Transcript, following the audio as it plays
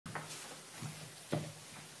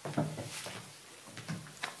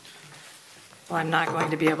Well, I'm not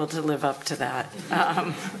going to be able to live up to that.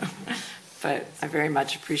 But I very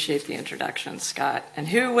much appreciate the introduction, Scott. And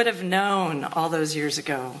who would have known all those years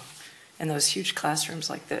ago in those huge classrooms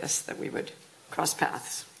like this that we would cross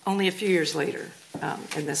paths only a few years later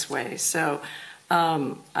in this way. So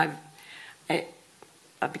I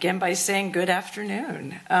begin by saying good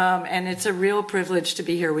afternoon. And it's a real privilege to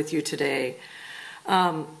be here with you today.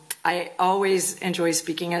 I always enjoy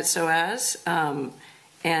speaking at SOAS and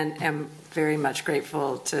am very much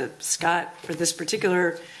grateful to Scott for this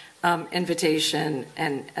particular invitation,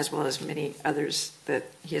 and as well as many others that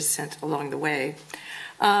he has sent along the way.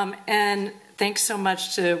 And thanks so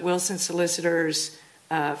much to Wilson Solicitors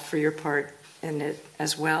for your part in it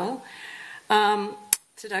as well.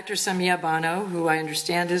 To Dr. Samia Bano, who I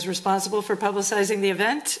understand is responsible for publicizing the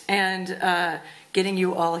event and getting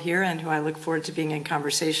you all here, and who I look forward to being in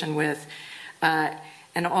conversation with.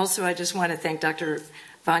 And also I just want to thank Dr.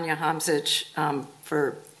 Vanya Hamzic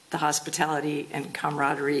for the hospitality and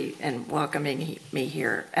camaraderie and welcoming me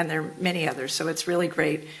here. And there are many others, so it's really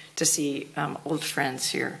great to see old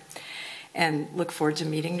friends here and look forward to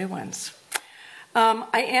meeting new ones.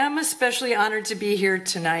 I am especially honored to be here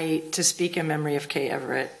tonight to speak in memory of Kay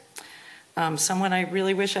Everett, someone I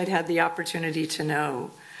really wish I'd had the opportunity to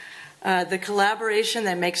know. The collaboration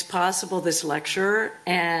that makes possible this lecture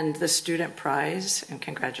and the student prize, and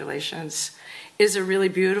congratulations, is a really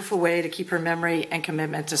beautiful way to keep her memory and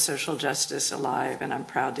commitment to social justice alive, and I'm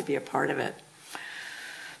proud to be a part of it.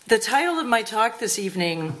 The title of my talk this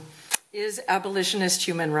evening is Abolitionist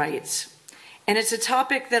Human Rights, and it's a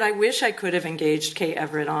topic that I wish I could have engaged Kay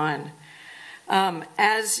Everett on.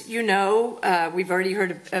 As you know, we've already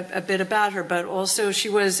heard a bit about her, but also she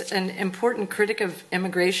was an important critic of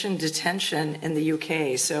immigration detention in the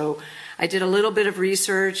UK. So I did a little bit of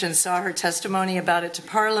research and saw her testimony about it to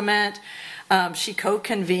Parliament. She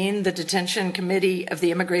co-convened the detention committee of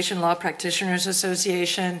the Immigration Law Practitioners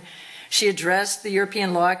Association. She addressed the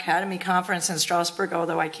European Law Academy Conference in Strasbourg,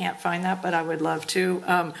 although I can't find that, but I would love to,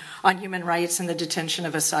 on human rights and the detention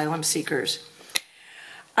of asylum seekers.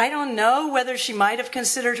 I don't know whether she might have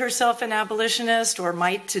considered herself an abolitionist or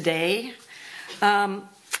might today,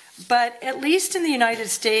 but at least in the United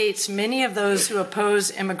States, many of those who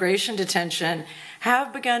oppose immigration detention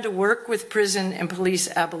have begun to work with prison and police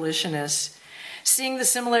abolitionists, seeing the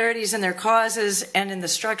similarities in their causes and in the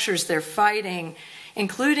structures they're fighting,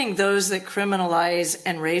 including those that criminalize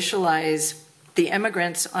and racialize the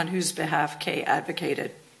immigrants on whose behalf Kay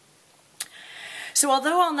advocated. So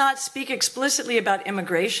although I'll not speak explicitly about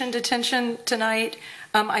immigration detention tonight,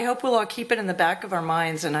 I hope we'll all keep it in the back of our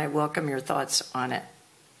minds, and I welcome your thoughts on it.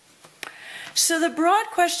 So the broad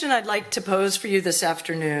question I'd like to pose for you this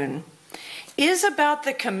afternoon is about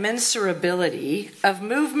the commensurability of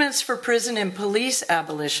movements for prison and police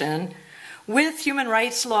abolition with human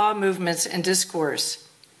rights law movements and discourse.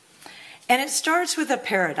 And it starts with a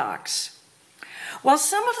paradox. While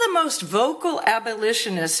some of the most vocal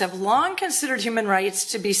abolitionists have long considered human rights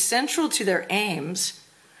to be central to their aims,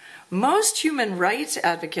 most human rights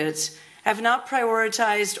advocates have not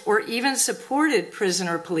prioritized or even supported prison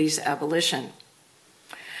or police abolition.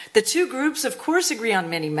 The two groups, of course, agree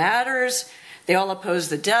on many matters. They all oppose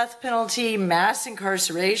the death penalty, mass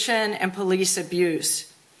incarceration, and police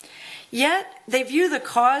abuse. Yet, they view the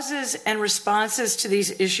causes and responses to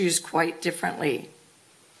these issues quite differently.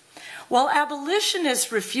 While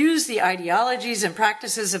abolitionists refuse the ideologies and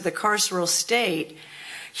practices of the carceral state,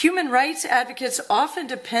 human rights advocates often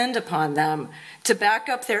depend upon them to back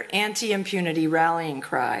up their anti-impunity rallying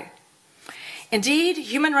cry. Indeed,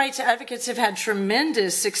 human rights advocates have had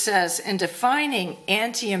tremendous success in defining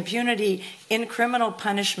anti-impunity in criminal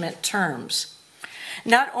punishment terms,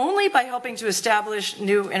 not only by helping to establish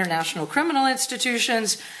new international criminal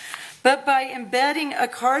institutions, but by embedding a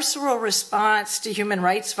carceral response to human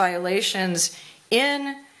rights violations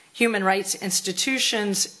in human rights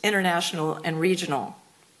institutions, international and regional.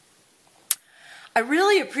 I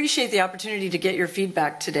really appreciate the opportunity to get your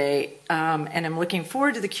feedback today, and I'm looking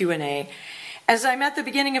forward to the Q&A, as I'm at the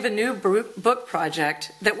beginning of a new book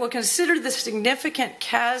project that will consider the significant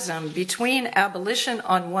chasm between abolition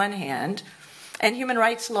on one hand and human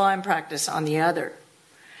rights law and practice on the other.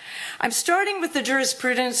 I'm starting with the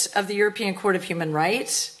jurisprudence of the European Court of Human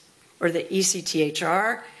Rights, or the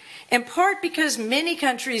ECTHR, in part because many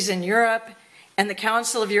countries in Europe and the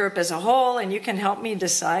Council of Europe as a whole, and you can help me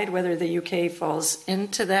decide whether the UK falls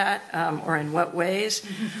into that or in what ways,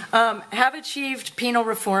 have achieved penal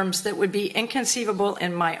reforms that would be inconceivable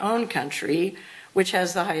in my own country, which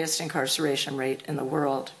has the highest incarceration rate in the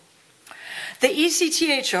world. The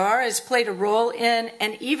ECTHR has played a role in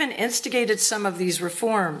and even instigated some of these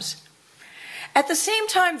reforms. At the same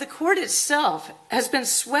time, the court itself has been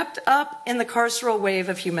swept up in the carceral wave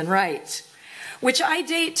of human rights, which I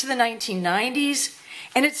date to the 1990s,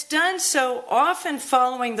 and it's done so often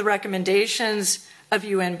following the recommendations of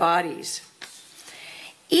UN bodies.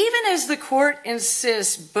 Even as the court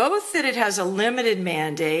insists both that it has a limited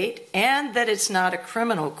mandate and that it's not a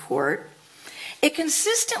criminal court, it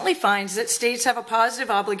consistently finds that states have a positive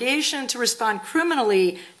obligation to respond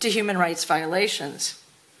criminally to human rights violations.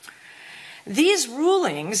 In these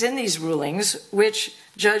rulings, which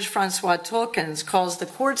Judge Francois Tolkens calls the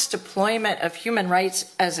court's deployment of human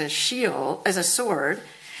rights as a shield, as a sword,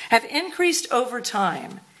 have increased over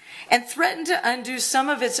time and threatened to undo some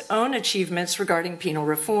of its own achievements regarding penal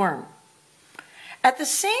reform. At the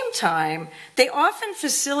same time, they often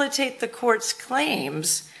facilitate the court's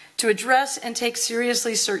claims to address and take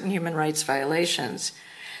seriously certain human rights violations,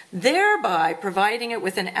 thereby providing it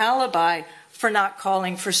with an alibi for not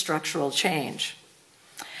calling for structural change.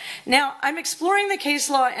 Now, I'm exploring the case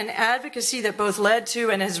law and advocacy that both led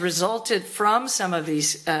to and has resulted from some of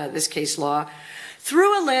this case law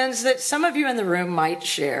through a lens that some of you in the room might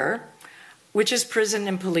share, which is prison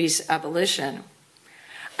and police abolition.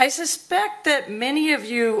 I suspect that many of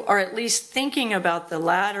you are at least thinking about the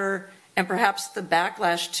latter and perhaps the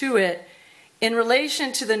backlash to it in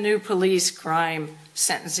relation to the new Police Crime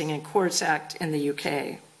Sentencing and Courts Act in the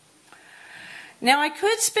UK. Now, I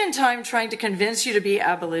could spend time trying to convince you to be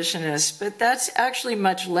abolitionists, but that's actually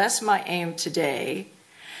much less my aim today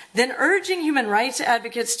than urging human rights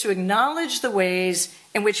advocates to acknowledge the ways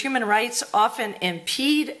in which human rights often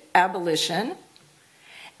impede abolition,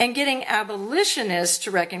 and getting abolitionists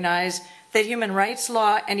to recognize that human rights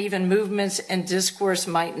law and even movements and discourse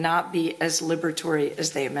might not be as liberatory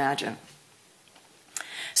as they imagine.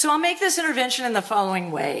 So I'll make this intervention in the following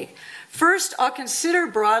way. First, I'll consider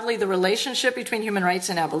broadly the relationship between human rights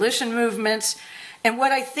and abolition movements and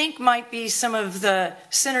what I think might be some of the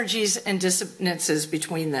synergies and dissonances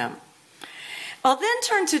between them. I'll then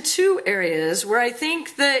turn to two areas where I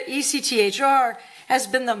think the ECTHR has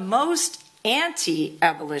been the most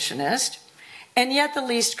anti-abolitionist and yet the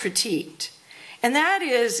least critiqued. And that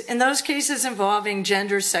is in those cases involving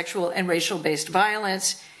gender, sexual, and racial-based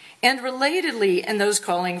violence, and relatedly in those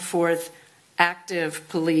calling forth active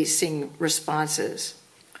policing responses.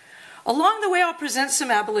 Along the way, I'll present some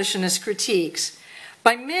abolitionist critiques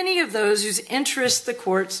by many of those whose interests the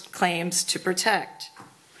court claims to protect.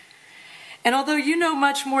 And although you know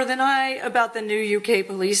much more than I about the new UK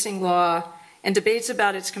policing law and debates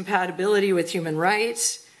about its compatibility with human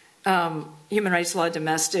rights law,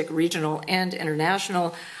 domestic, regional, and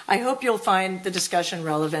international, I hope you'll find the discussion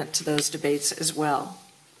relevant to those debates as well.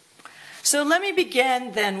 So let me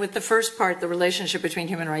begin then with the first part, the relationship between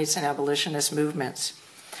human rights and abolitionist movements.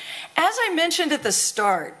 As I mentioned at the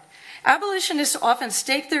start, abolitionists often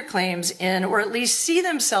stake their claims in, or at least see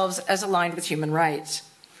themselves as aligned with human rights.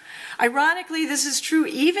 Ironically, this is true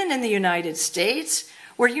even in the United States,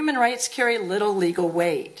 where human rights carry little legal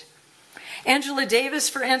weight. Angela Davis,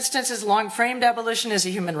 for instance, has long framed abolition as a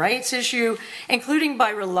human rights issue, including by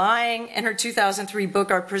relying, in her 2003 book,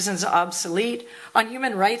 Are Prisons Obsolete?, on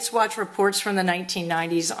Human Rights Watch reports from the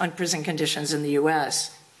 1990s on prison conditions in the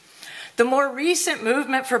US. The more recent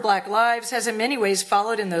movement for Black Lives has in many ways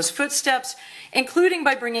followed in those footsteps, including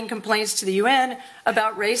by bringing complaints to the UN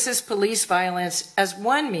about racist police violence as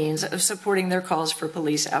one means of supporting their calls for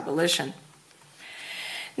police abolition.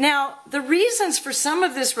 Now, the reasons for some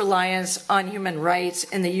of this reliance on human rights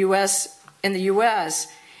in the US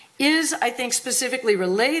is, I think, specifically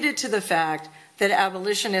related to the fact that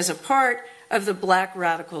abolition is a part of the Black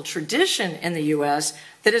radical tradition in the US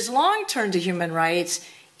that has long turned to human rights,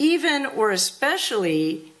 even or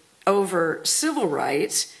especially over civil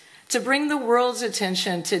rights, to bring the world's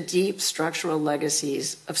attention to deep structural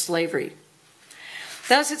legacies of slavery.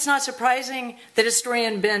 Thus, it's not surprising that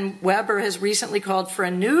historian Ben Weber has recently called for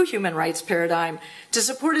a new human rights paradigm to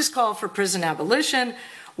support his call for prison abolition,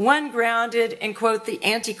 one grounded in, quote, the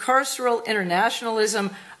anti-carceral internationalism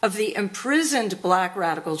of the imprisoned Black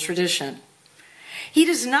radical tradition. He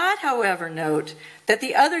does not, however, note that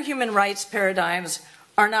the other human rights paradigms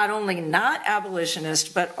are not only not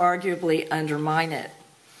abolitionist, but arguably undermine it.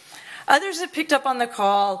 Others have picked up on the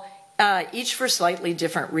call, each for slightly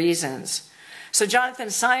different reasons. So Jonathan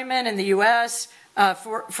Simon in the US,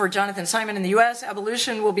 for Jonathan Simon in the US,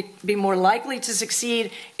 abolition will be more likely to succeed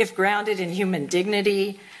if grounded in human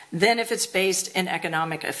dignity than if it's based in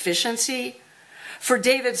economic efficiency. For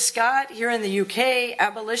David Scott here in the UK,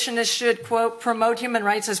 abolitionists should, quote, promote human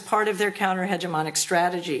rights as part of their counter-hegemonic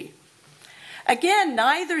strategy. Again,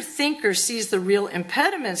 neither thinker sees the real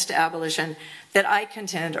impediments to abolition that I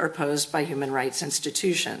contend are posed by human rights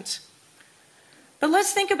institutions. But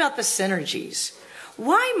let's think about the synergies.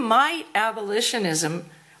 Why might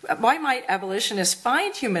abolitionists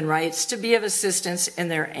find human rights to be of assistance in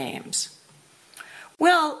their aims?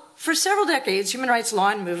 Well, for several decades, human rights law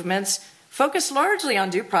and movements focused largely on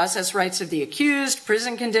due process rights of the accused,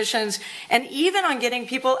 prison conditions, and even on getting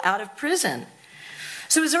people out of prison.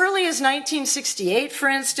 So as early as 1968, for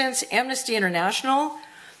instance, Amnesty International,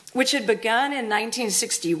 which had begun in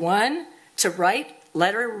 1961 to write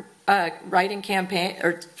letter writing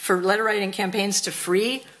campaigns to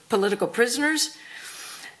free political prisoners,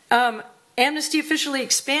 Amnesty officially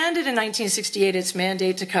expanded in 1968 its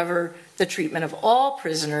mandate to cover the treatment of all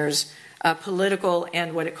prisoners, political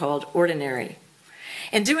and what it called ordinary.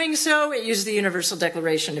 In doing so, it used the Universal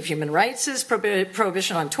Declaration of Human Rights'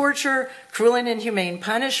 prohibition on torture, cruel and inhumane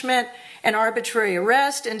punishment, and arbitrary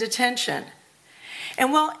arrest and detention.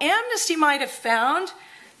 And while Amnesty might have found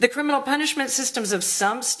the criminal punishment systems of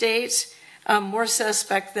some states more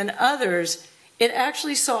suspect than others, it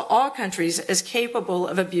actually saw all countries as capable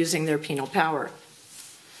of abusing their penal power.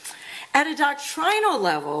 At a doctrinal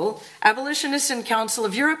level, abolitionists in Council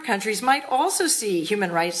of Europe countries might also see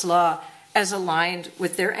human rights law as aligned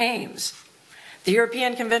with their aims. The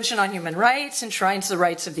European Convention on Human Rights enshrines the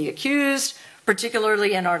rights of the accused,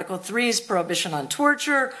 particularly in Article 3's prohibition on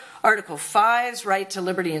torture, Article 5's right to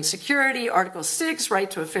liberty and security, Article 6's right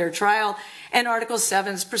to a fair trial, and Article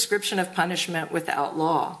 7's prescription of punishment without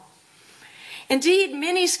law. Indeed,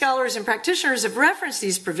 many scholars and practitioners have referenced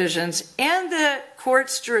these provisions and the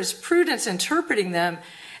court's jurisprudence interpreting them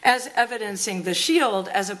as evidencing the shield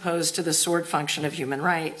as opposed to the sword function of human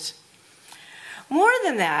rights. More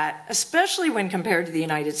than that, especially when compared to the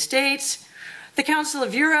United States, the Council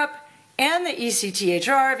of Europe and the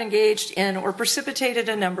ECTHR have engaged in or precipitated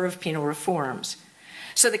a number of penal reforms.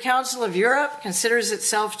 So the Council of Europe considers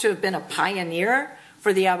itself to have been a pioneer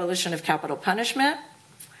for the abolition of capital punishment.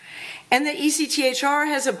 And the ECTHR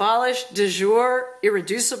has abolished de jure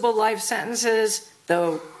irreducible life sentences,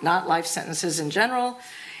 though not life sentences in general,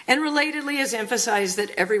 and relatedly has emphasized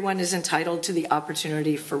that everyone is entitled to the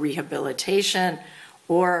opportunity for rehabilitation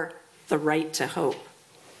or the right to hope.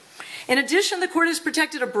 In addition, the court has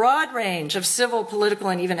protected a broad range of civil, political,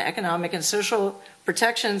 and even economic and social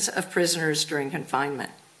protections of prisoners during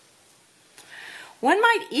confinement. One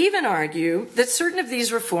might even argue that certain of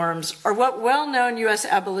these reforms are what well-known U.S.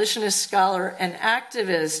 abolitionist scholar and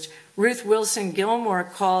activist Ruth Wilson Gilmore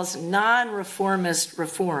calls non-reformist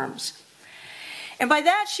reforms. And by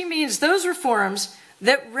that she means those reforms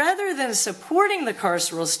that rather than supporting the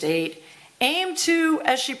carceral state, aim to,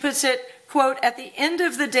 as she puts it, quote, at the end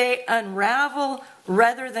of the day, unravel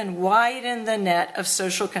rather than widen the net of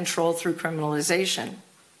social control through criminalization.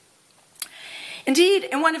 Indeed,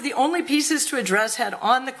 in one of the only pieces to address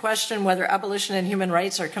head-on the question whether abolition and human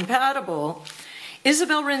rights are compatible,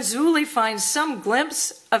 Isabel Renzulli finds some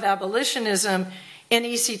glimpse of abolitionism in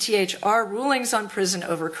ECTHR rulings on prison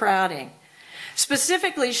overcrowding.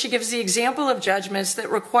 Specifically, she gives the example of judgments that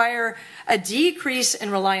require a decrease in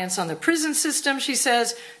reliance on the prison system, she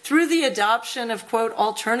says, through the adoption of, quote,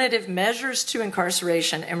 alternative measures to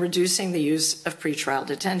incarceration and reducing the use of pretrial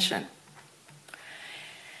detention.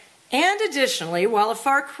 And additionally, while a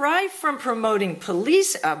far cry from promoting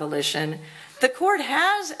police abolition, the court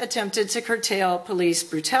has attempted to curtail police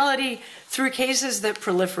brutality through cases that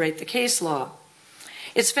proliferate the case law.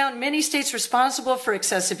 It's found many states responsible for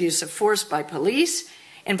excessive use of force by police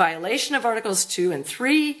in violation of Articles 2 and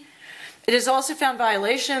 3. It has also found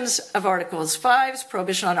violations of Articles 5's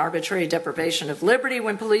prohibition on arbitrary deprivation of liberty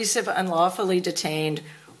when police have unlawfully detained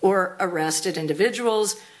or arrested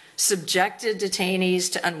individuals, subjected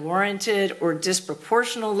detainees to unwarranted or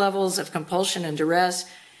disproportional levels of compulsion and duress,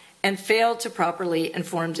 and failed to properly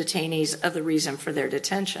inform detainees of the reason for their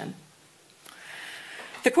detention.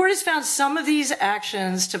 The court has found some of these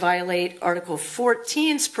actions to violate Article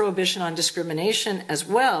 14's prohibition on discrimination as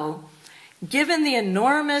well, given the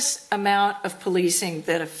enormous amount of policing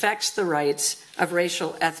that affects the rights of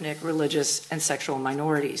racial, ethnic, religious, and sexual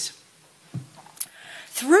minorities.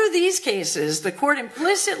 Through these cases, the court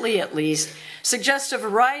implicitly, at least, suggests a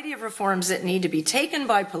variety of reforms that need to be taken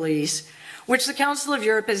by police, which the Council of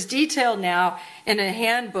Europe has detailed now in a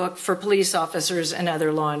handbook for police officers and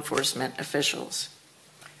other law enforcement officials.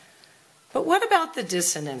 But what about the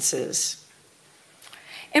dissonances?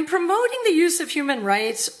 In promoting the use of human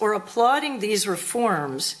rights or applauding these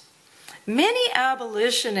reforms, many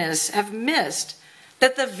abolitionists have missed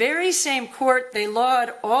that the very same court they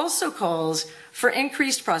laud also calls for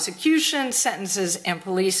increased prosecution, sentences, and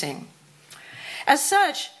policing. As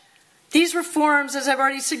such, these reforms, as I've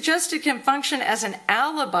already suggested, can function as an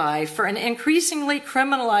alibi for an increasingly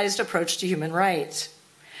criminalized approach to human rights.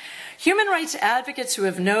 Human rights advocates who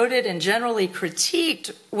have noted and generally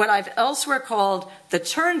critiqued what I've elsewhere called the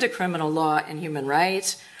turn to criminal law in human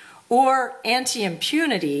rights, or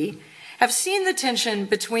anti-impunity, have seen the tension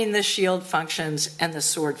between the shield functions and the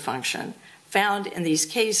sword function found in these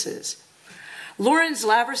cases. Lawrence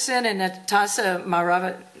Laverson and Natasha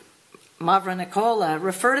Mavronikola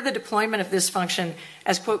refer to the deployment of this function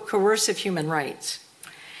as, quote, coercive human rights.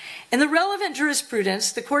 In the relevant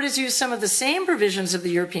jurisprudence, the court has used some of the same provisions of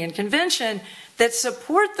the European Convention that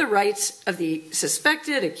support the rights of the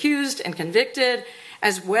suspected, accused, and convicted,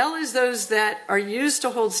 as well as those that are used to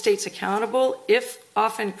hold states accountable, if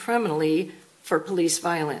often criminally, for police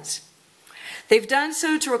violence. They've done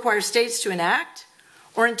so to require states to enact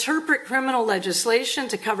or interpret criminal legislation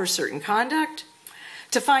to cover certain conduct,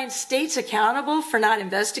 to find states accountable for not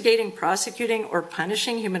investigating, prosecuting, or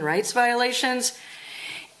punishing human rights violations,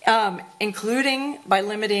 including by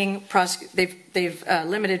limiting, they've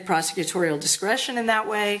limited prosecutorial discretion in that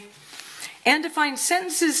way, and to find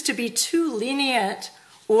sentences to be too lenient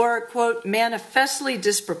or, quote, manifestly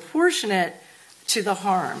disproportionate to the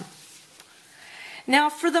harm. Now,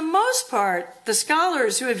 for the most part, the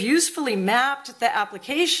scholars who have usefully mapped the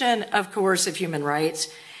application of coercive human rights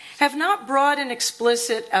have not brought an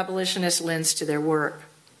explicit abolitionist lens to their work.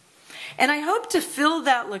 And I hope to fill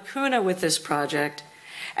that lacuna with this project,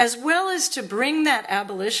 as well as to bring that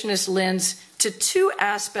abolitionist lens to two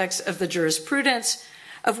aspects of the jurisprudence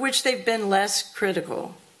of which they've been less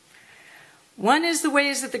critical. One is the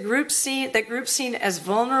ways that groups seen as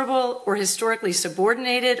vulnerable or historically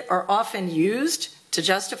subordinated are often used to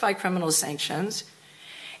justify criminal sanctions.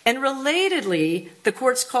 And relatedly, the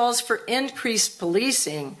court's calls for increased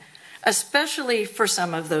policing, especially for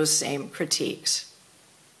some of those same critiques.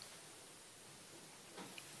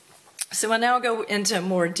 So I'll now go into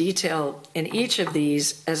more detail in each of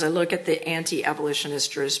these as I look at the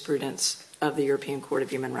anti-abolitionist jurisprudence of the European Court of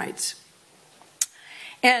Human Rights.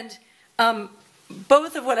 And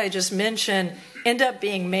both of what I just mentioned end up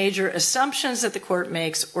being major assumptions that the court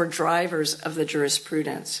makes or drivers of the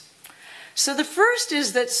jurisprudence. So the first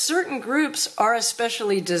is that certain groups are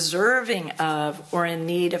especially deserving of or in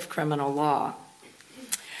need of criminal law.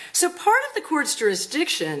 So part of the court's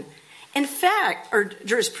jurisdiction, in fact, or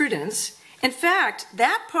jurisprudence, in fact,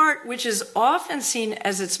 that part which is often seen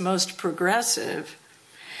as its most progressive,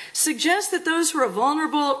 suggests that those who are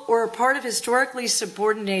vulnerable or are part of historically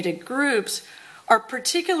subordinated groups are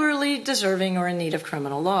particularly deserving or in need of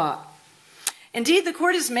criminal law. Indeed, the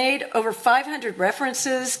court has made over 500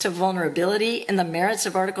 references to vulnerability in the merits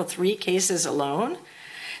of Article 3 cases alone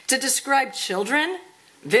to describe children,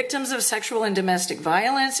 victims of sexual and domestic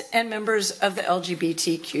violence, and members of the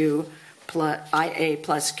LGBTQIA+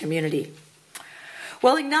 community.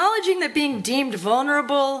 While acknowledging that being deemed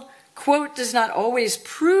vulnerable, quote, does not always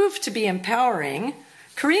prove to be empowering,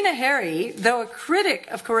 Karina Harry, though a critic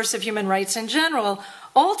of coercive human rights in general,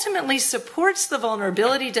 ultimately supports the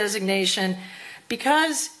vulnerability designation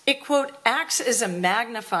because it, quote, acts as a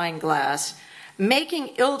magnifying glass, making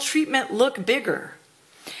ill treatment look bigger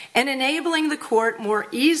and enabling the court more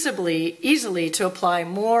easily to apply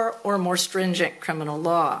more or more stringent criminal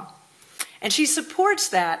law. And she supports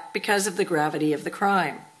that because of the gravity of the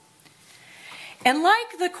crime. And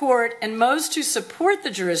like the court and most who support the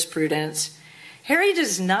jurisprudence, Harry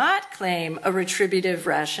does not claim a retributive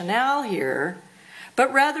rationale here,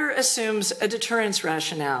 but rather assumes a deterrence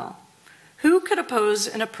rationale. Who could oppose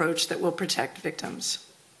an approach that will protect victims?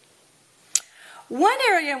 One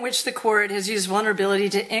area in which the court has used vulnerability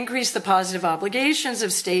to increase the positive obligations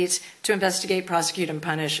of states to investigate, prosecute, and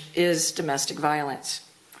punish is domestic violence.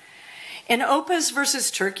 In Opus versus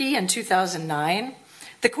Turkey in 2009,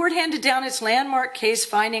 the court handed down its landmark case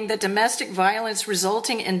finding that domestic violence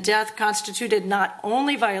resulting in death constituted not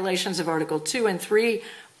only violations of Article 2 and 3,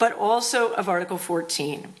 but also of Article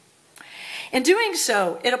 14. In doing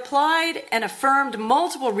so, it applied and affirmed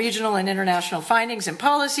multiple regional and international findings and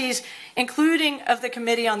policies, including of the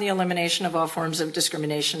Committee on the Elimination of All Forms of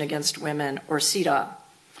Discrimination Against Women, or CEDAW.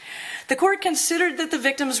 The court considered that the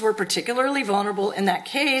victims were particularly vulnerable in that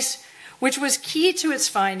case, which was key to its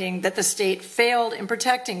finding that the state failed in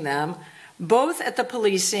protecting them, both at the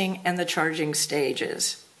policing and the charging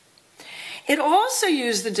stages. It also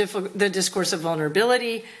used the discourse of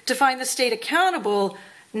vulnerability to find the state accountable,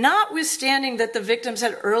 notwithstanding that the victims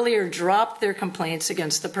had earlier dropped their complaints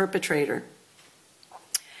against the perpetrator.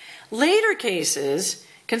 Later cases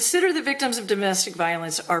consider the victims of domestic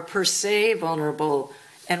violence are per se vulnerable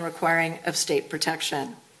and requiring of state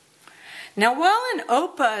protection. Now, while in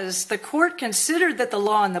OPAs, the court considered that the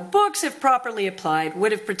law in the books, if properly applied,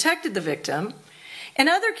 would have protected the victim, in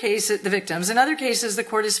other cases, the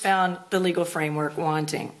court has found the legal framework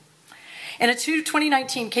wanting. In a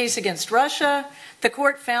 2019 case against Russia, the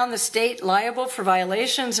court found the state liable for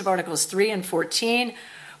violations of Articles 3 and 14,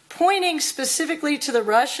 pointing specifically to the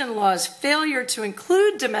Russian law's failure to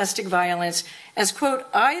include domestic violence as, quote,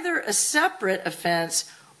 either a separate offense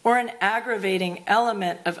or an aggravating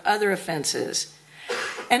element of other offenses.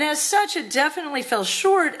 And as such, it definitely fell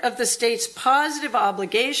short of the state's positive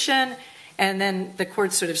obligation, and then the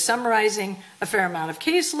court sort of summarizing a fair amount of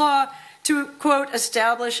case law, to, quote,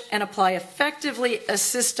 establish and apply effectively a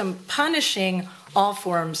system punishing all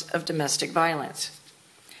forms of domestic violence.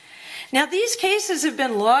 Now, these cases have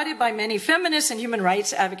been lauded by many feminists and human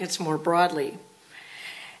rights advocates more broadly.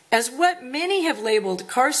 As what many have labeled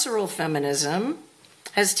carceral feminism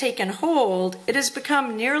has taken hold, it has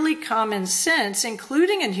become nearly common sense,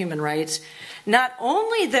 including in human rights, not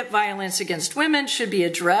only that violence against women should be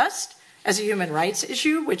addressed as a human rights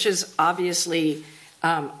issue, which is obviously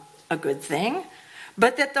a good thing,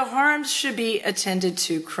 but that the harms should be attended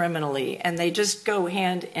to criminally, and they just go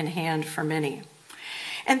hand in hand for many.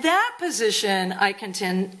 And that position, I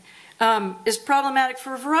contend, is problematic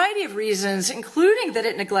for a variety of reasons, including that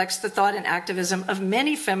it neglects the thought and activism of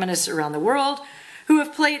many feminists around the world who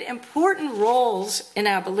have played important roles in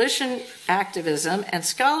abolition activism and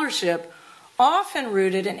scholarship, often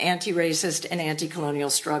rooted in anti-racist and anti-colonial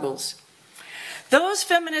struggles. Those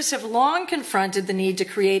feminists have long confronted the need to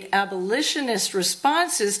create abolitionist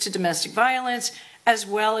responses to domestic violence, as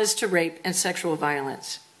well as to rape and sexual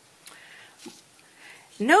violence.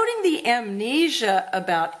 Noting the amnesia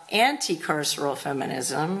about anti-carceral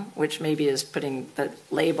feminism, which maybe is putting the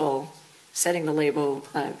label, setting the label,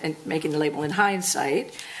 and making the label in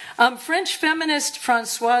hindsight, French feminist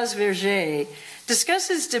Françoise Verger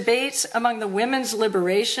discusses debates among the women's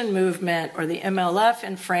liberation movement, or the MLF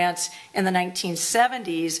in France in the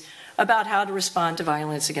 1970s, about how to respond to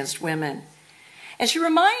violence against women. And she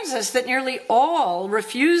reminds us that nearly all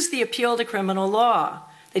refused the appeal to criminal law.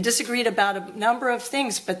 They disagreed about a number of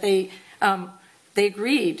things, but they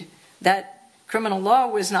agreed that criminal law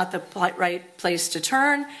was not the right place to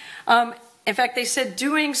turn. In fact, they said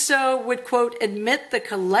doing so would, quote, admit the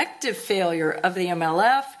collective failure of the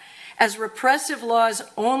MLF, as repressive laws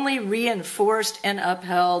only reinforced and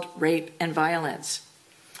upheld rape and violence.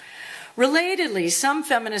 Relatedly, some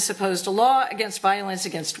feminists opposed a law against violence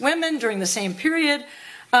against women during the same period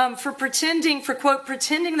for pretending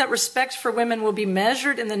that respect for women will be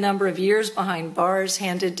measured in the number of years behind bars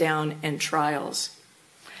handed down in trials.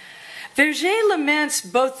 Verger laments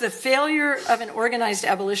both the failure of an organized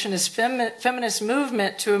abolitionist feminist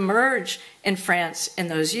movement to emerge in France in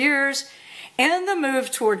those years, and the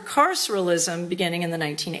move toward carceralism beginning in the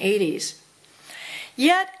 1980s.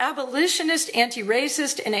 Yet, abolitionist,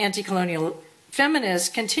 anti-racist, and anti-colonial feminists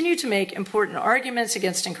continue to make important arguments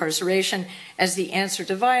against incarceration as the answer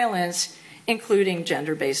to violence, including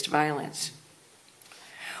gender-based violence.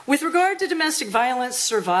 With regard to domestic violence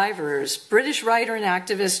survivors, British writer and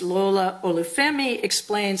activist Lola Olufemi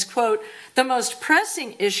explains, quote, the most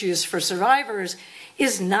pressing issues for survivors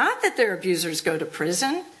is not that their abusers go to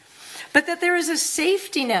prison, but that there is a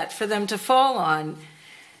safety net for them to fall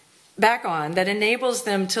back on that enables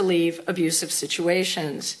them to leave abusive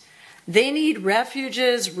situations. They need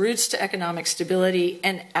refuges, routes to economic stability,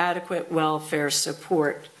 and adequate welfare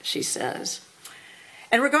support, she says.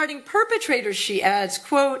 And regarding perpetrators, she adds,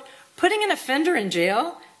 quote, putting an offender in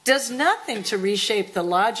jail does nothing to reshape the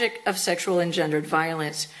logic of sexual engendered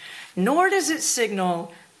violence, nor does it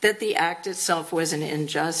signal that the act itself was an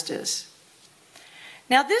injustice.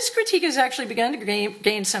 Now, this critique has actually begun to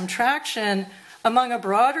gain some traction among a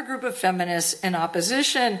broader group of feminists in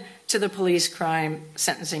opposition to the Police Crime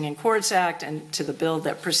Sentencing and Courts Act and to the bill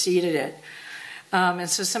that preceded it. And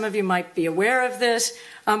so some of you might be aware of this,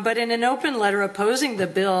 but in an open letter opposing the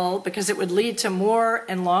bill because it would lead to more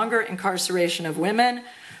and longer incarceration of women,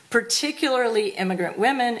 particularly immigrant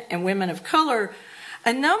women and women of color,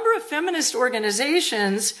 a number of feminist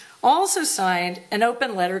organizations also signed an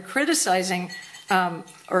open letter criticizing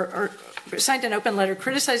signed an open letter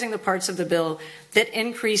criticizing the parts of the bill that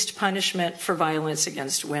increased punishment for violence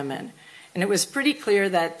against women. And it was pretty clear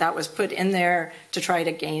that that was put in there to try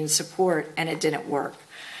to gain support, and it didn't work.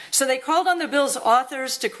 So they called on the bill's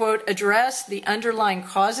authors to, quote, address the underlying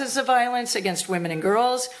causes of violence against women and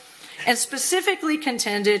girls, and specifically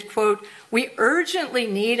contended, quote, we urgently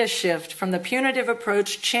need a shift from the punitive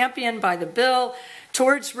approach championed by the bill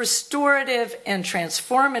towards restorative and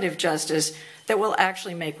transformative justice that will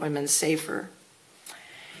actually make women safer.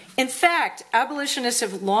 In fact, abolitionists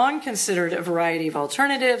have long considered a variety of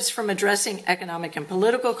alternatives, from addressing economic and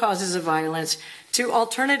political causes of violence to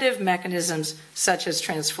alternative mechanisms such as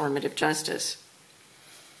transformative justice.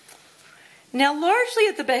 Now, largely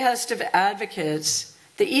at the behest of advocates,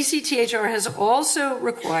 the ECTHR has also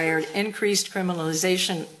required increased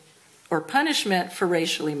criminalization or punishment for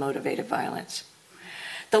racially motivated violence.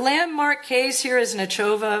 The landmark case here is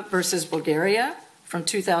Nechova versus Bulgaria from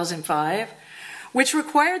 2005, which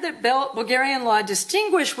required that Bulgarian law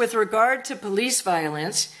distinguish with regard to police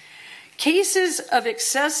violence cases of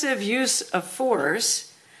excessive use of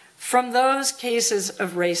force from those cases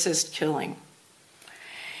of racist killing.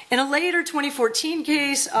 In a later 2014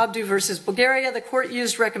 case, Abdu versus Bulgaria, the court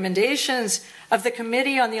used recommendations of the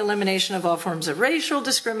Committee on the Elimination of All Forms of Racial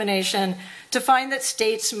Discrimination to find that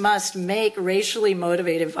states must make racially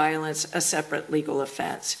motivated violence a separate legal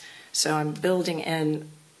offense. So I'm building in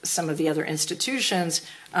some of the other institutions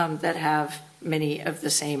that have many of the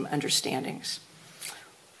same understandings.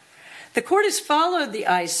 The court has followed the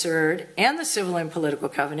ICERD and the Civil and Political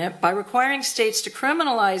Covenant by requiring states to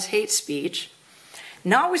criminalize hate speech,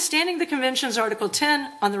 notwithstanding the Convention's Article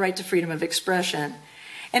 10 on the right to freedom of expression.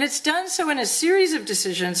 And it's done so in a series of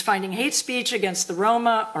decisions finding hate speech against the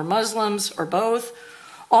Roma or Muslims or both,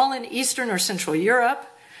 all in Eastern or Central Europe,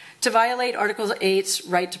 to violate Article 8's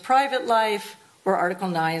right to private life or Article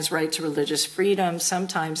 9's right to religious freedom,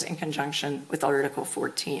 sometimes in conjunction with Article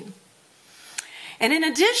 14. And in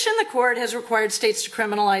addition, the court has required states to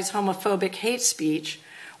criminalize homophobic hate speech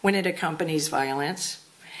when it accompanies violence,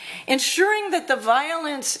 ensuring that the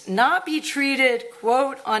violence not be treated,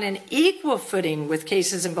 quote, on an equal footing with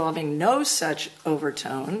cases involving no such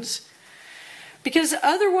overtones, because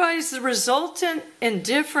otherwise the resultant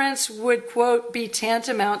indifference would, quote, be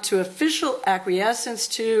tantamount to official acquiescence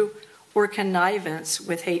to or connivance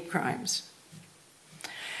with hate crimes.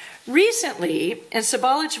 Recently, in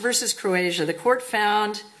Sabolic versus Croatia, the court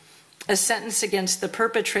found a sentence against the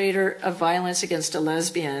perpetrator of violence against a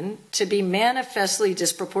lesbian to be manifestly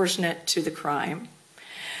disproportionate to the crime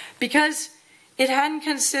because it hadn't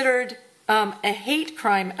considered a hate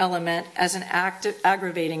crime element as an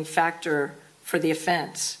aggravating factor for the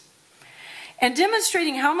offense. And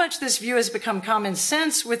demonstrating how much this view has become common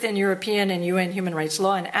sense within European and UN human rights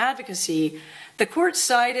law and advocacy, the court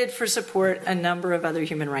cited for support a number of other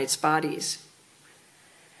human rights bodies.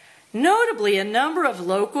 Notably, a number of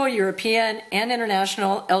local, European, and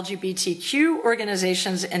international LGBTQ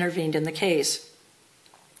organizations intervened in the case,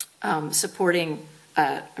 supporting,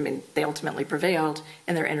 they ultimately prevailed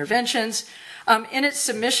in their interventions. In its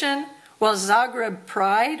submission, while Zagreb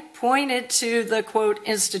Pride pointed to the, quote,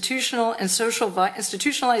 institutionalized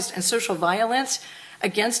and social violence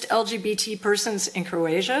against LGBT persons in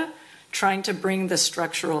Croatia, trying to bring the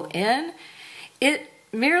structural in, it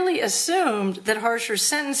merely assumed that harsher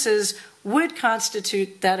sentences would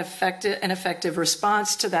constitute an effective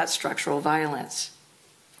response to that structural violence.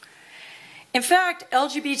 In fact,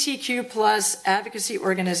 LGBTQ plus advocacy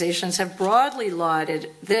organizations have broadly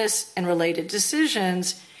lauded this and related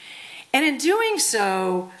decisions, and in doing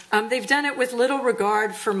so, they've done it with little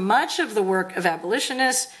regard for much of the work of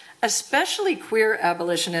abolitionists, especially queer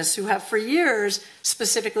abolitionists who have for years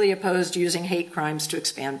specifically opposed using hate crimes to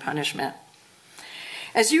expand punishment.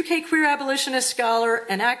 As UK queer abolitionist scholar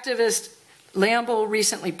and activist Lamble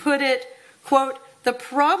recently put it, quote, "The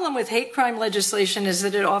problem with hate crime legislation is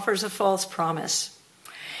that it offers a false promise.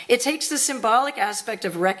 It takes the symbolic aspect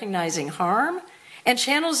of recognizing harm and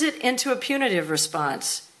channels it into a punitive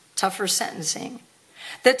response, tougher sentencing,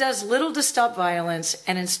 that does little to stop violence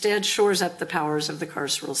and instead shores up the powers of the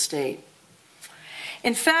carceral state."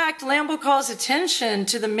 In fact, Lamble calls attention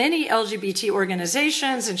to the many LGBT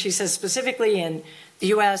organizations, and she says specifically in the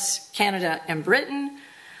US, Canada, and Britain,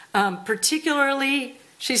 particularly,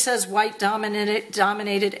 she says,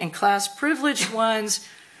 white-dominated and class-privileged ones,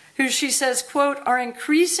 who she says, quote, "are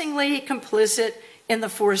increasingly complicit in the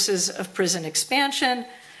forces of prison expansion,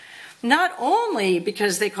 not only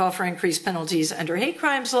because they call for increased penalties under hate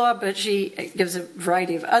crimes law, but she gives a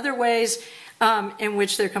variety of other ways in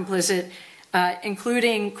which they're complicit,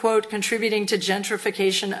 including, quote, contributing to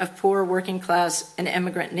gentrification of poor working class and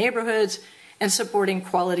immigrant neighborhoods and supporting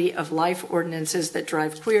quality of life ordinances that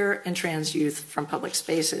drive queer and trans youth from public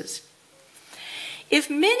spaces.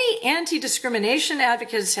 If many anti-discrimination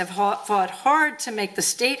advocates have fought hard to make the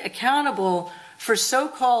state accountable for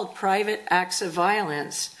so-called private acts of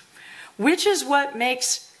violence, which is what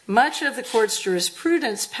makes much of the court's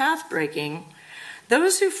jurisprudence path-breaking,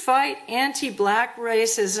 those who fight anti-black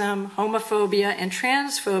racism, homophobia, and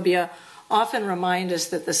transphobia often remind us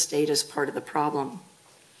that the state is part of the problem.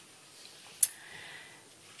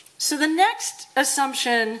 So the next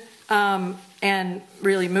assumption and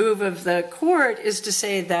really move of the court is to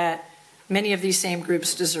say that many of these same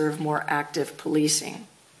groups deserve more active policing.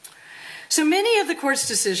 So many of the court's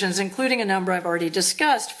decisions, including a number I've already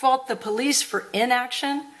discussed, fault the police for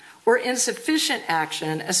inaction or insufficient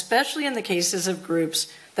action, especially in the cases of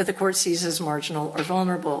groups that the court sees as marginal or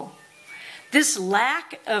vulnerable. This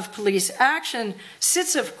lack of police action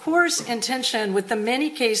sits, of course, in tension with the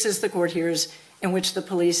many cases the court hears in which the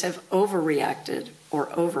police have overreacted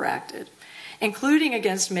or overacted, including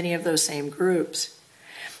against many of those same groups.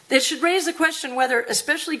 It should raise the question whether,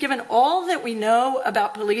 especially given all that we know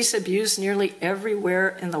about police abuse nearly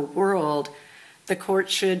everywhere in the world, the court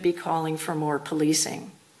should be calling for more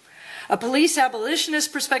policing. A police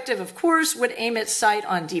abolitionist perspective, of course, would aim its sight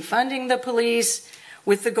on defunding the police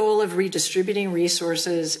with the goal of redistributing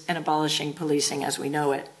resources and abolishing policing as we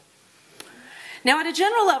know it. Now, at a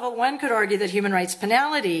general level, one could argue that human rights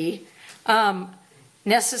penalty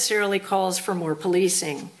necessarily calls for more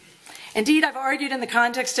policing. Indeed, I've argued in the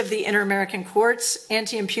context of the Inter-American Court's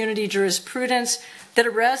anti-impunity jurisprudence that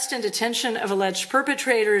arrest and detention of alleged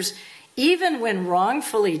perpetrators, even when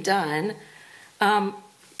wrongfully done,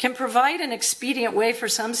 can provide an expedient way for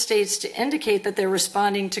some states to indicate that they're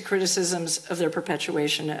responding to criticisms of their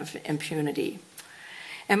perpetuation of impunity.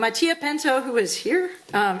 And Mattia Pinto, who is here,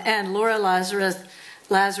 and Laura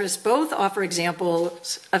Lazarus both offer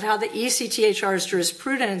examples of how the ECTHR's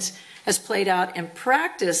jurisprudence has played out in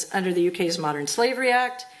practice under the UK's Modern Slavery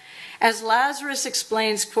Act. As Lazarus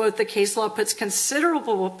explains, quote, the case law puts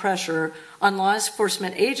considerable pressure on law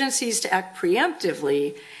enforcement agencies to act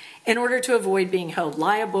preemptively in order to avoid being held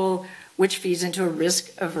liable, which feeds into a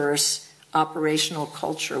risk-averse operational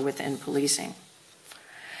culture within policing.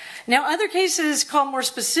 Now, other cases call more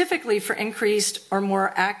specifically for increased or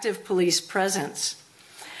more active police presence,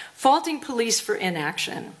 faulting police for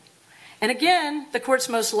inaction. And again, the court's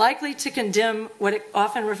most likely to condemn what it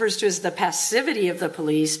often refers to as the passivity of the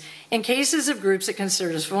police in cases of groups it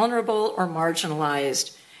considers vulnerable or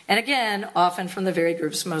marginalized, and again, often from the very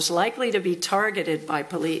groups most likely to be targeted by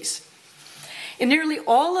police. In nearly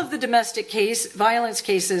all of the domestic violence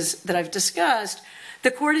cases that I've discussed, the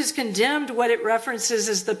court has condemned what it references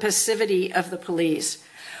as the passivity of the police,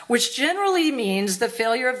 which generally means the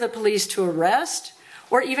failure of the police to arrest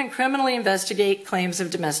or even criminally investigate claims of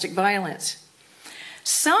domestic violence.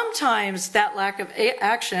 Sometimes that lack of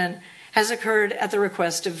action has occurred at the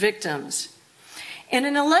request of victims. In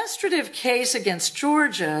an illustrative case against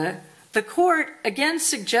Georgia, the court, again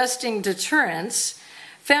suggesting deterrence,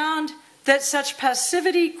 found that such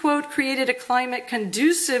passivity, quote, created a climate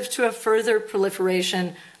conducive to a further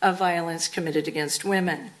proliferation of violence committed against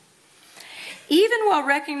women. Even while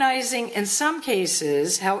recognizing in some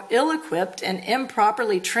cases how ill-equipped and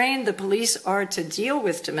improperly trained the police are to deal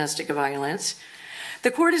with domestic violence,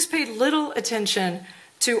 the court has paid little attention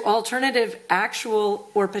to alternative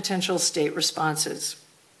actual or potential state responses.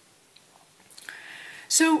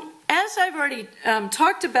 So, as I've already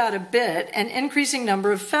talked about a bit, an increasing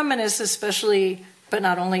number of feminists, especially, but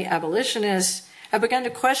not only abolitionists, have begun to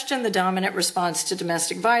question the dominant response to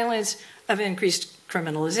domestic violence of increased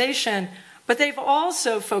criminalization, but they've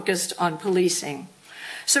also focused on policing.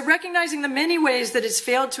 So recognizing the many ways that it's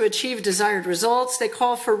failed to achieve desired results, they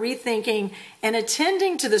call for rethinking and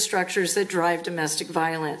attending to the structures that drive domestic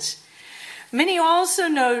violence. Many also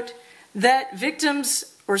note that victims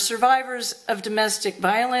or survivors of domestic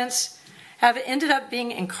violence have ended up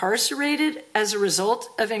being incarcerated as a result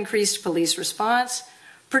of increased police response,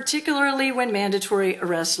 particularly when mandatory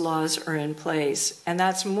arrest laws are in place. And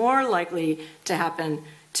that's more likely to happen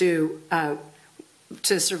to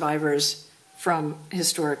survivors from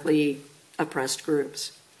historically oppressed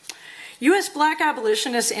groups. U.S. Black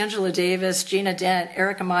abolitionists Angela Davis, Gina Dent,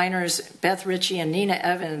 Erica Miners, Beth Ritchie, and Nina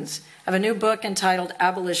Evans have a new book entitled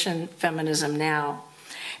Abolition Feminism Now.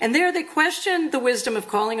 And there they question the wisdom of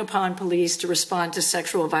calling upon police to respond to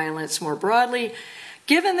sexual violence more broadly,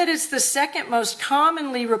 given that it's the second most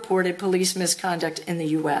commonly reported police misconduct in the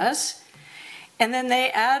U.S. And then they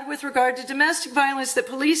add, with regard to domestic violence, that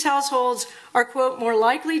police households are, quote, more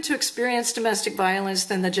likely to experience domestic violence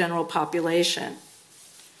than the general population.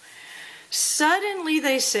 Suddenly,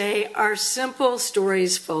 they say, our simple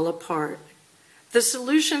stories fall apart. The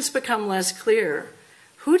solutions become less clear.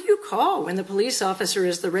 Who do you call when the police officer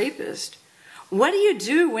is the rapist? What do you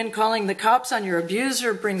do when calling the cops on your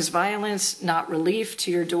abuser brings violence, not relief,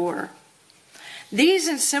 to your door? These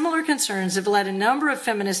and similar concerns have led a number of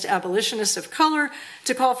feminist abolitionists of color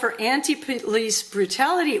to call for anti-police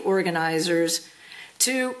brutality organizers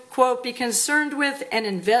to, quote, be concerned with and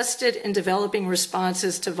invested in developing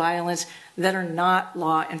responses to violence that are not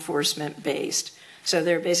law enforcement based. So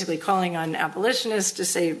they're basically calling on abolitionists to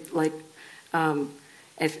say, like, not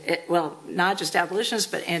just abolitionists,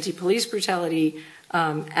 but anti-police brutality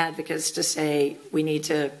advocates to say we need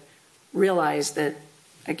to realize that,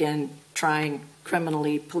 again, trying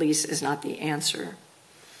criminally police is not the answer.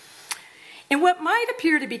 In what might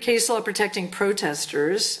appear to be case law protecting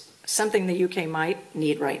protesters, something the UK might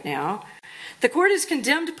need right now, the court has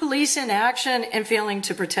condemned police inaction and failing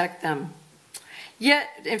to protect them.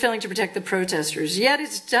 Failing to protect the protesters, yet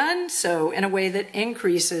it's done so in a way that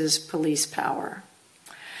increases police power.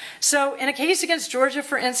 So in a case against Georgia,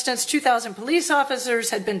 for instance, 2,000 police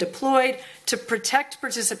officers had been deployed to protect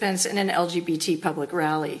participants in an LGBT public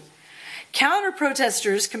rally.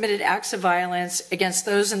 Counter-protesters committed acts of violence against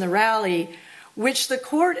those in the rally, which the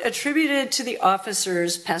court attributed to the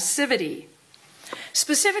officers' passivity.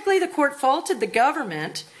 Specifically, the court faulted the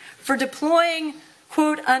government for deploying,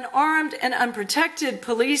 quote, unarmed and unprotected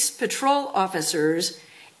police patrol officers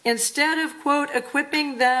instead of, quote,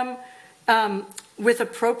 equipping them with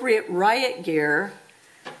appropriate riot gear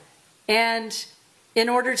and in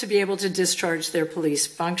order to be able to discharge their police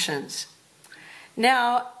functions.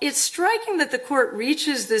 Now, it's striking that the court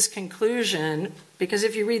reaches this conclusion because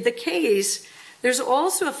if you read the case, there's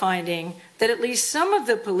also a finding that at least some of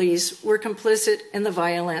the police were complicit in the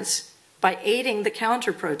violence by aiding the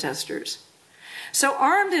counter-protesters. So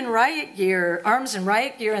arms and riot gear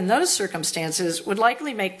in those circumstances would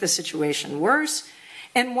likely make the situation worse,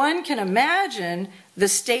 and one can imagine the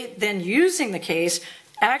state then using the case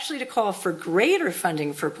actually to call for greater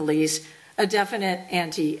funding for police, a definite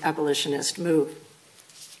anti-abolitionist move.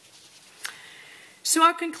 So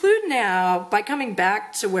I'll conclude now by coming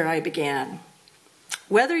back to where I began.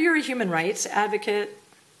 Whether you're a human rights advocate,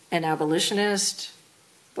 an abolitionist,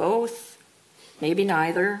 both, maybe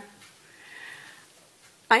neither,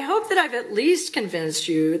 I hope that I've at least convinced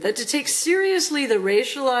you that to take seriously the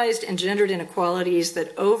racialized and gendered inequalities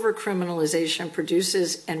that over-criminalization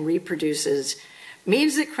produces and reproduces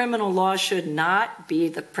means that criminal law should not be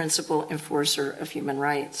the principal enforcer of human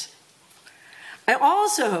rights. I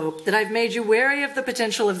also hope that I've made you wary of the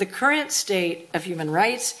potential of the current state of human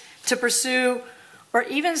rights to pursue or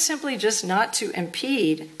even simply just not to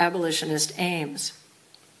impede abolitionist aims.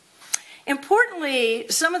 Importantly,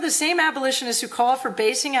 some of the same abolitionists who call for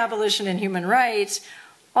basing abolition in human rights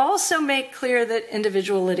also make clear that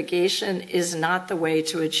individual litigation is not the way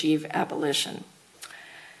to achieve abolition.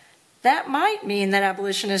 That might mean that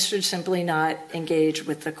abolitionists should simply not engage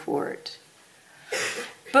with the court.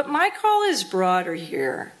 But my call is broader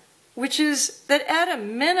here, which is that at a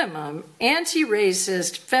minimum,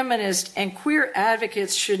 anti-racist, feminist, and queer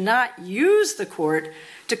advocates should not use the court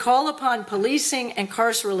to call upon policing and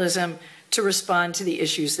carceralism to respond to the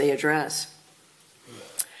issues they address.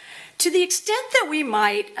 To the extent that we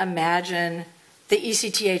might imagine the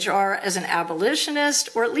ECTHR as an abolitionist,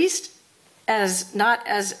 or at least as not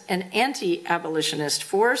as an anti-abolitionist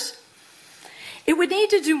force, it would need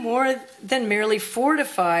to do more than merely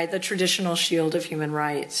fortify the traditional shield of human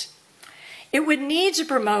rights. It would need to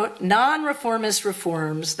promote non-reformist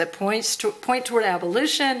reforms that point toward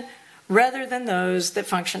abolition rather than those that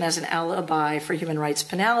function as an alibi for human rights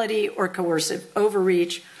penalty or coercive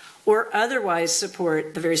overreach or otherwise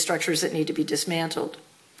support the very structures that need to be dismantled.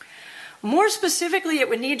 More specifically, it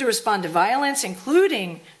would need to respond to violence,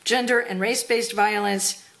 including gender and race-based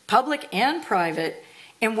violence, public and private,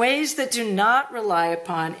 in ways that do not rely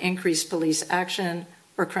upon increased police action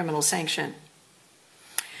or criminal sanction.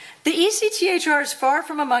 The ECTHR is far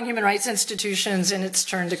from among human rights institutions in its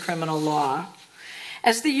turn to criminal law.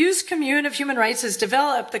 As the use commune of human rights has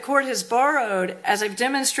developed, the court has borrowed, as I've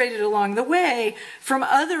demonstrated along the way, from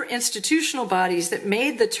other institutional bodies that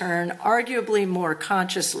made the turn arguably more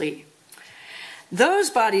consciously. Those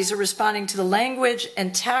bodies are responding to the language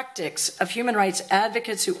and tactics of human rights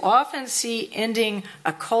advocates who often see ending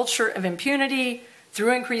a culture of impunity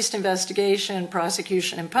through increased investigation,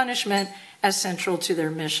 prosecution, and punishment as central to their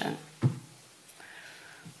mission.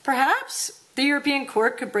 Perhaps the European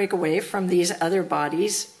Court could break away from these other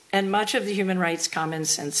bodies and much of the human rights common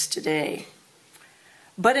sense today.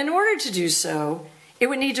 But in order to do so, it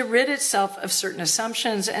would need to rid itself of certain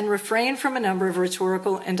assumptions and refrain from a number of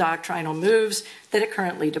rhetorical and doctrinal moves that it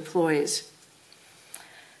currently deploys.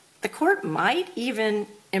 The court might even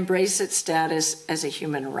embrace its status as a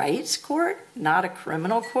human rights court, not a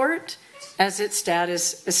criminal court, as its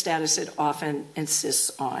status it often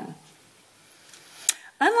insists on.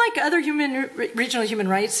 Unlike other regional human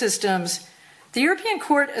rights systems, the European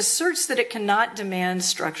Court asserts that it cannot demand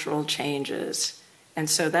structural changes. And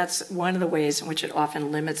so that's one of the ways in which it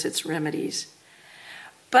often limits its remedies.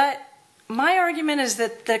 But my argument is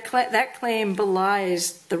that that claim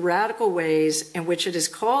belies the radical ways in which it is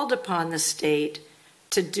called upon the state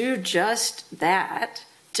to do just that,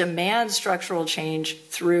 demand structural change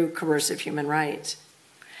through coercive human rights.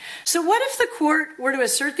 So what if the court were to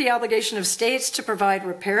assert the obligation of states to provide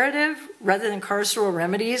reparative rather than carceral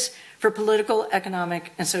remedies for political,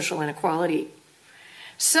 economic, and social inequality?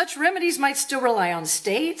 Such remedies might still rely on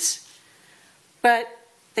states, but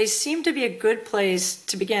they seem to be a good place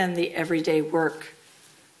to begin the everyday work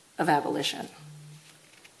of abolition.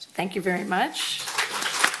 So thank you very much.